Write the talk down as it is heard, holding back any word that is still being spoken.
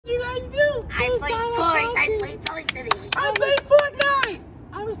played toys today. I played Fortnite.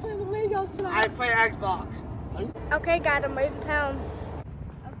 I was playing with Legos tonight. I play Xbox. Okay, gotta move town.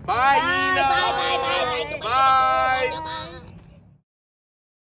 Bye, Nina. Bye.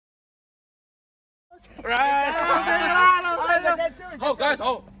 Right. Oh, guys.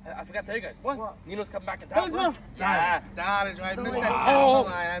 Oh, I forgot to tell you guys. What? Nino's coming back in town. Yeah. I missed that. Oh.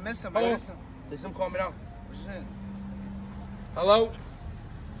 I missed him. There's him calling me now. What's his name? Hello?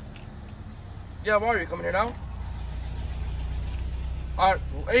 Yeah, where are you? Coming here now? All right.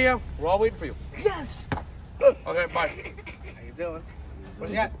 Hey, yeah. We're all waiting for you. Yes. Okay, bye. How you doing? What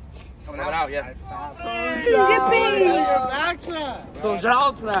you got? Coming out, yeah. Yippee! So,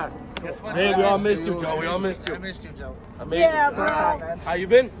 shout to that. Guess what? Hey, we all missed you, Joe. We all missed you. I missed you, Joe. Amazing. Yeah, bro. How you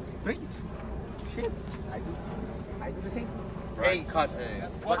been? Great. Shit. I do the same thing. Hey, cut. Hey.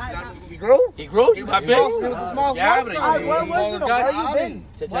 What's that? He grew? He grew? You got big? He was the smallest Yeah, one. but Where he's the was smallest you? guy. Where you been?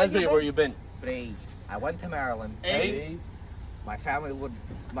 Tell me where you been. Bree, I went to Maryland. Hey. My family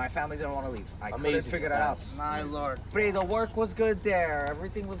didn't want to leave. I couldn't Amazing. figure it out. My lord. Bree, the work was good there.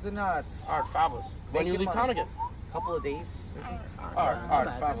 Everything was the nuts. All right, fabulous. When you Making leave money. town again? Couple of days. All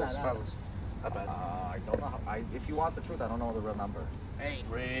right, fabulous. Not bad. I don't know. If you want the truth, I don't know the real number. Hey,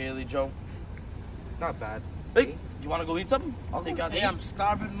 really, Joe? Not bad. Hey, you want to go eat something? I'll take you out to Hey, eat. I'm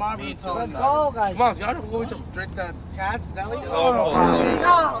starving Marvin. Me too. Let's go, guys. Come on, Scott, go eat something. Drink that Cat's Deli.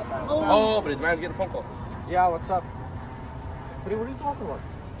 Oh, but his man's getting a phone call. Yeah, what's up? Bree, what are you talking about?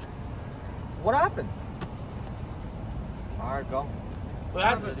 What happened? All right, go. What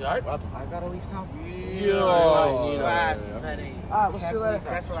happened? You all right? I gotta leave town. Fast, Petty. All right, we'll see you later.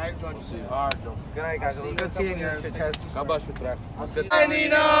 That's what I enjoyed to see. All right, Joe. Good night, guys. It was good seeing you, Mr. Chess. God bless you today. Bye,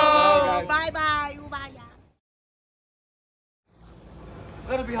 Nino. Bye-bye.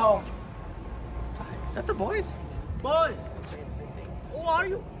 Gotta be home. Is that the boys? Boys. Who are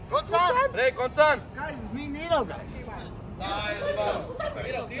you? Gonzan. Hey, Gonzan. Guys, it's me, Nino, guys. Nino,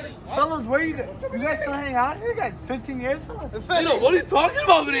 Fellas, where you guys? You guys still hang out here, guys? 15 years, fellas? what are you talking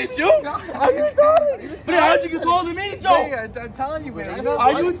about, man, Joe? How you doing? But how'd you get taller than me, Joe? I'm telling you, man.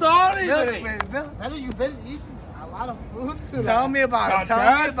 How you taller Bill, than me? Bill, you've been eating a lot of food today. Tell me about it. Tell me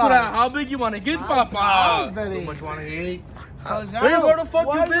How about big you want to get, it. Papa? How much you want to eat? Hey, where the fuck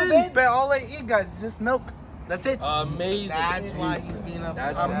you been? But all I eat, guys, is just milk. That's it. Amazing. That's why he's being a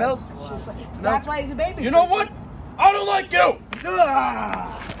That's milk. That's why he's a baby. You know what? I don't like you.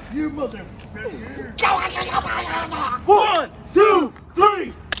 You motherfucker. 1, 2,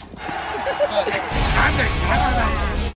 3,